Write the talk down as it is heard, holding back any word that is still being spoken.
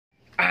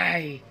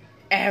I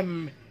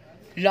am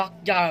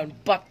lockdown,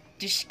 but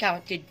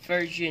discounted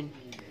version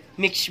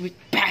mixed with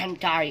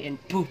pantai and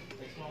poop.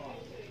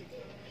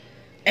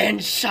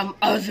 And some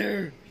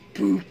other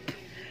poop.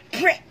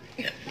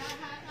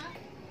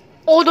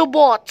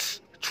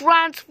 Autobots,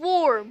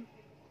 transform!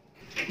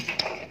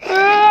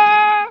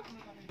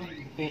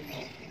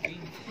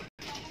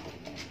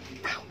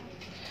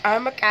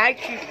 I'm a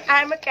kaiju.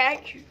 I'm a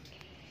kaiju.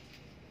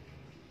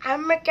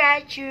 I'm a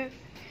kaiju.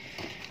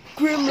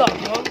 Grimlock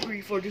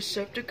hungry for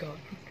Decepticon.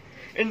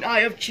 And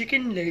I have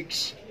chicken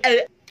legs.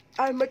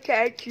 I'm a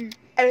kaiju.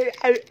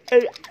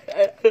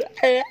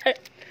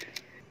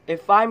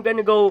 If I'm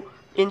gonna go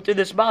into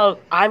this battle,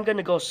 I'm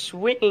gonna go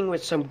swinging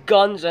with some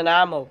guns and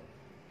ammo.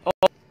 Oh.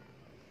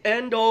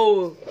 And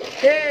oh,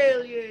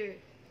 hell yeah!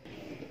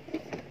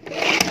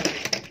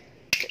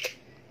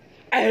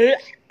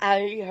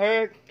 I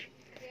hurt.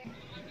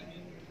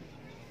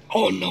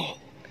 Oh no,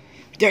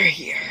 they're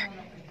here.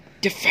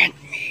 Defend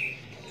me.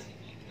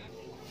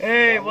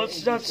 Hey,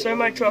 what's that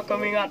semi-truck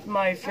coming at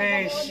my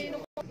face?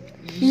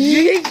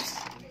 Yes!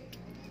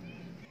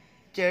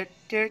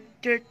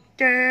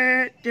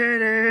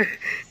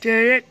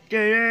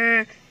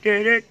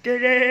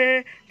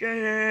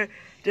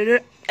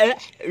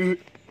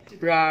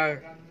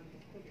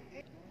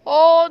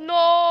 Oh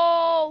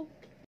no!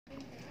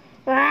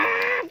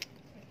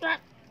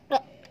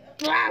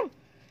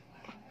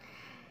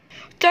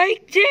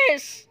 Take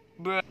this!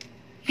 Bruh.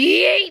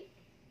 Yeet!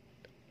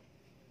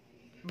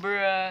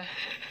 Bruh.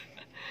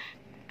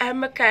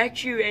 I'ma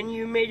catch you and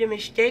you made a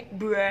mistake,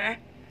 bruh.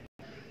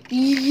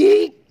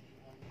 Yeet!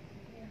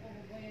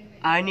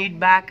 I need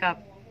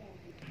backup.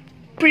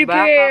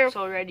 Prepare! Backup's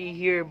already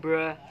here,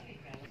 bruh.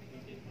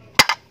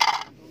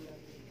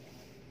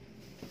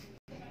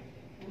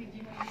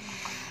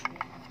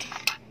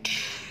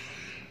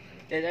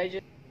 Did I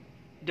just...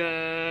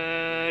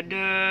 Da da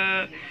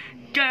da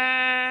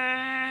da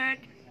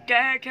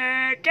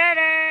da da da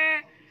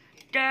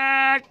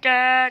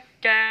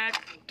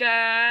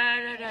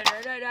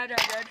da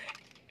da.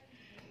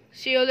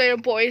 See you later,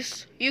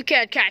 boys. You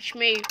can't catch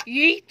me.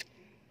 Yeet!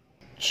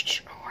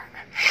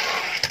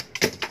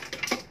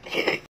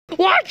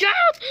 Watch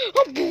out!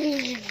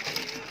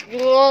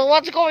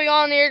 What's going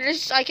on here?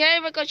 I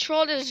can't even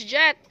control this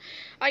jet.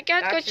 I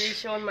can't control. Actually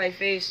showing my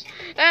face.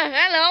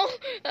 Hello.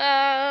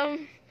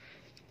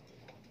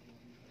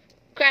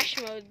 Crash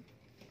mode.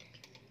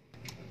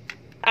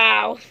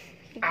 Ow.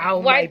 Ow,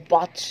 Why? my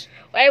butt.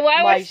 Wait,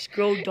 why my was?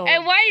 scrotum.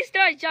 And why is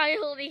there a giant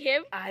holding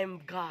him?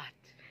 I'm God.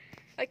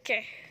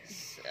 Okay,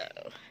 so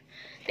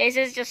this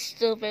is just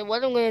stupid.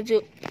 What I'm gonna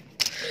do?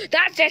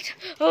 That's it.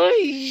 Oh,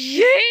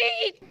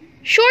 yay!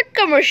 Short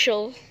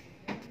commercial.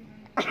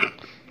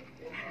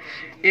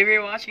 If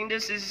you're watching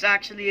this is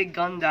actually a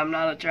Gundam,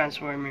 not a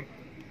Transformer.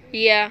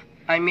 Yeah.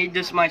 I made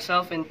this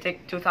myself and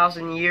took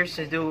 2,000 years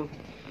to do.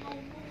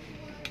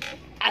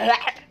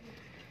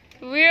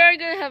 We are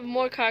gonna have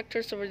more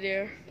characters over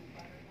there.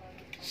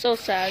 So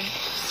sad.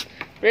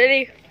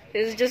 Really?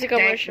 This is just a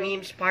commercial. Tank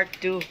memes part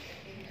 2.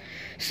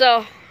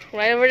 So,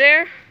 right over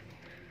there.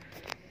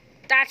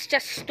 That's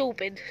just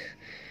stupid.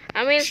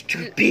 I mean,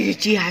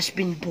 stupidity has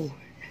been born.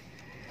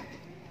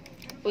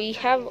 We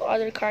have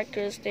other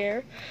characters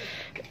there.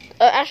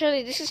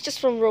 Actually, this is just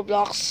from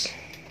Roblox.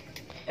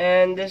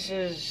 And this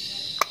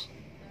is...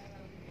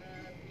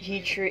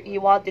 He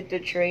wanted to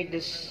trade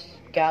this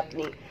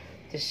Gatling,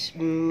 this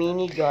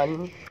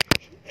minigun.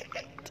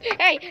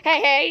 Hey.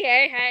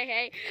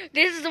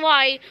 This is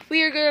why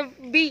we are gonna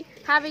be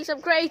having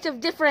some creative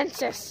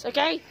differences,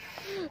 okay?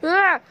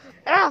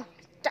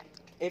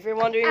 If you're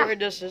wondering where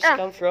this has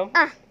come from,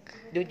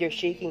 dude, you're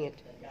shaking it.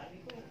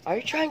 Are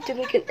you trying to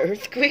make an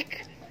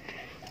earthquake?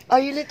 Are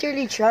you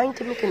literally trying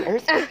to make an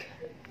earthquake?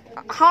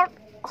 How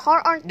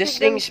aren't this you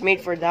thing is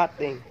made for that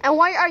thing. And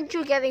why aren't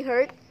you getting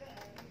hurt?